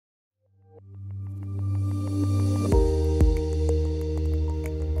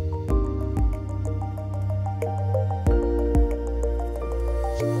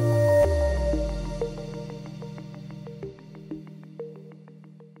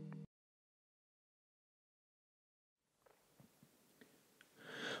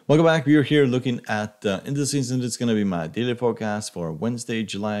Welcome back. We are here looking at indices, and it's going to be my daily forecast for Wednesday,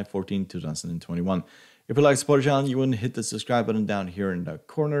 July 14, 2021. If you like to support the channel, you want to hit the subscribe button down here in the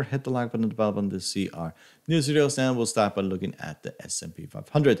corner, hit the like button, the bell button to see our news videos, and we'll start by looking at the S&P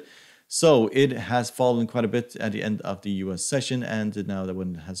 500. So it has fallen quite a bit at the end of the US session, and now that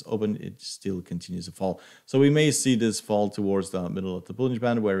when it has opened, it still continues to fall. So we may see this fall towards the middle of the Bollinger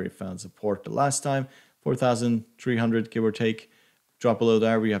Band, where we found support the last time, 4,300 give or take. Drop below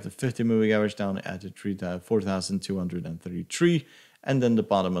there, we have the 50 moving average down at 4,233, and then the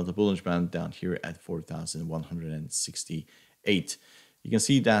bottom of the Bollinger Band down here at 4,168. You can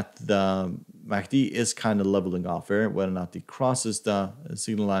see that the MACD is kind of leveling off here. Whether or not it crosses the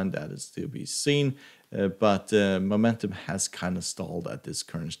signal line, that is to be seen, but momentum has kind of stalled at this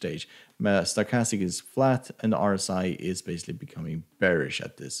current stage. Stochastic is flat, and the RSI is basically becoming bearish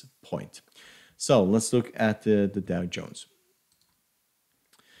at this point. So let's look at the Dow Jones.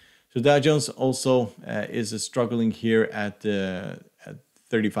 So Dow Jones also is struggling here at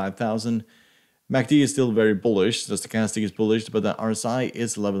 35,000. MACD is still very bullish. The stochastic is bullish, but the RSI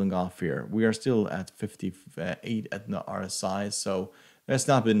is leveling off here. We are still at 58 at the RSI, so there's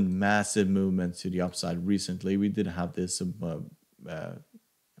not been massive movement to the upside recently. We did have this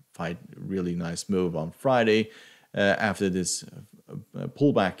really nice move on Friday after this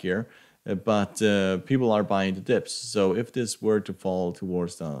pullback here. But people are buying the dips. So if this were to fall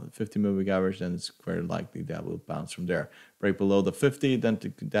towards the 50 moving average, then it's very likely that will bounce from there. Break below the 50, then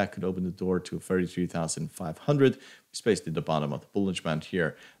that could open the door to 33,500, which is basically the bottom of the Bollinger Band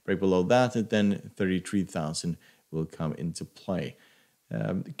here. Break below that, and then 33,000 will come into play.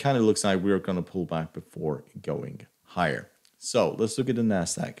 It kind of looks like we're going to pull back before going higher. So let's look at the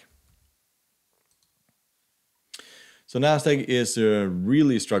Nasdaq. So Nasdaq is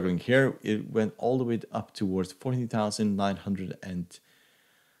really struggling here. It went all the way up towards 14,900 and,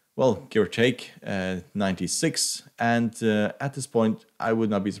 well, give or take, 96. And at this point, I would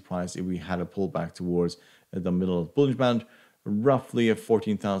not be surprised if we had a pullback towards the middle of the Bollinger Band, roughly at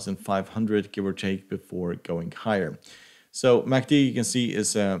 14,500, give or take, before going higher. So MACD, you can see,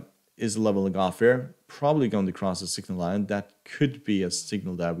 is leveling off here, probably going to cross the signal line. That could be a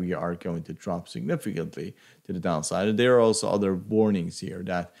signal that we are going to drop significantly to the downside. There are also other warnings here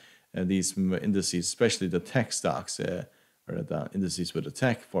that these indices, especially the tech stocks, or the indices with the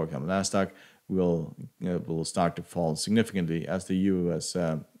tech, for example, Nasdaq, will start to fall significantly as the U.S.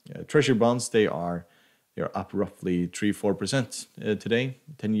 Treasury bonds. They are up roughly 3-4% today,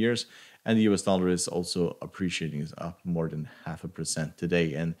 10 years, and the U.S. dollar is also appreciating, is up more than 0.5%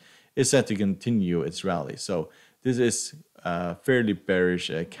 today, and is set to continue its rally. So this is a fairly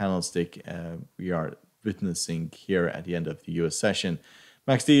bearish candlestick we are witnessing here at the end of the US session.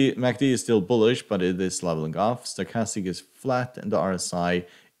 MACD is still bullish, but it is leveling off. Stochastic is flat, and the RSI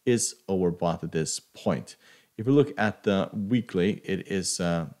is overbought at this point. If we look at the weekly, it is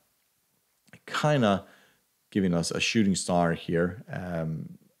kind of giving us a shooting star here.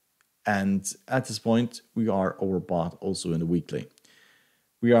 And at this point, we are overbought also in the weekly.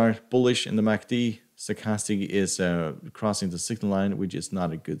 We are bullish in the MACD. Stochastic is crossing the signal line, which is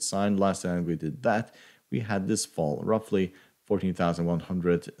not a good sign. Last time we did that, we had this fall, roughly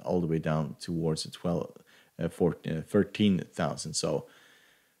 14,100, all the way down towards 13,000. So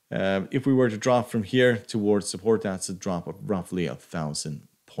if we were to drop from here towards support, that's a drop of roughly 1,000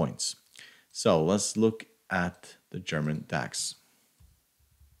 points. So let's look at the German DAX.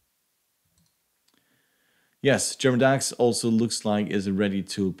 Yes, German DAX also looks like is ready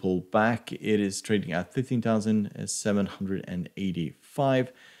to pull back. It is trading at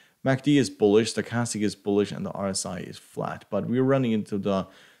 15,785. MACD is bullish, stochastic is bullish, and the RSI is flat. But we're running into the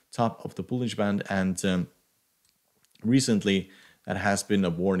top of the Bollinger Band, and recently that has been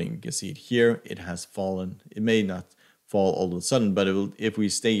a warning. You can see it here. It has fallen. It may not fall all of a sudden, but if we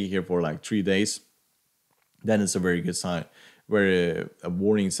stay here for like 3 days, then it's a very good sign, a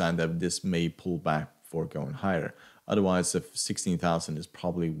warning sign that this may pull back for going higher. Otherwise, if 16,000 is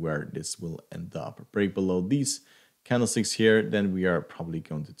probably where this will end up. Break below these candlesticks here, then we are probably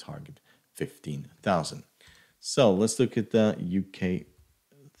going to target 15,000. So let's look at the UK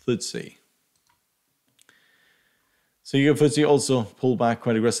FTSE. So UK FTSE also pulled back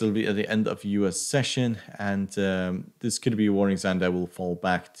quite aggressively at the end of the US session, and this could be a warning sign that will fall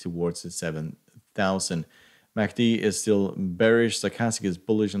back towards the 7,000. MACD is still bearish, stochastic is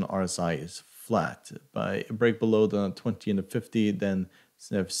bullish, and RSI is flat. By a break below the 20 and the 50, then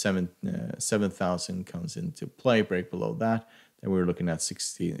 7,000 comes into play. Break below that, then we're looking at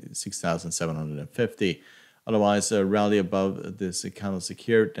 6,750. Otherwise, a rally above this candlestick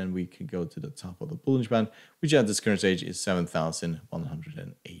here, then we could go to the top of the Bollinger Band, which at this current stage is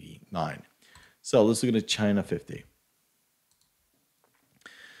 7,189. So let's look at the China50.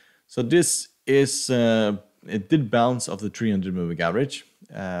 So this is, it did bounce off the 300 moving average,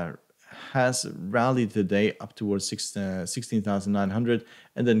 has rallied today up towards 16,900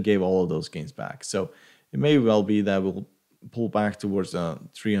 and then gave all of those gains back. So it may well be that we'll pull back towards the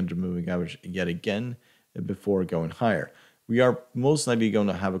 300 moving average yet again before going higher. We are most likely going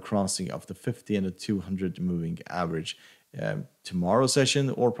to have a crossing of the 50 and the 200 moving average tomorrow session,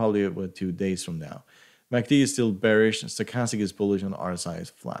 or probably about 2 days from now. MACD is still bearish, stochastic is bullish, and RSI is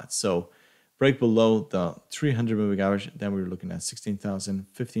flat. So break below the 300 moving average, then we're looking at 16,000,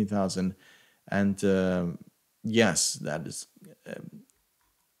 15,000, and yes, that is.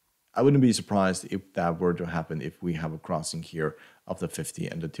 I wouldn't be surprised if that were to happen if we have a crossing here of the 50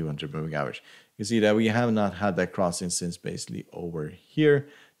 and the 200 moving average. You see that we have not had that crossing since basically over here.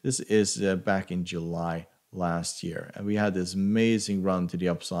 This is back in July last year, and we had this amazing run to the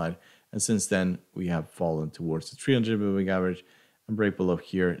upside, and since then we have fallen towards the 300 moving average, and break below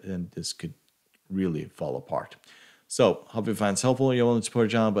here, then this could really fall apart. So, hope you find it helpful. You want to support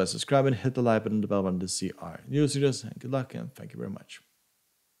the channel by subscribing, hit the like button, the bell button to see our news videos, and good luck, and thank you very much.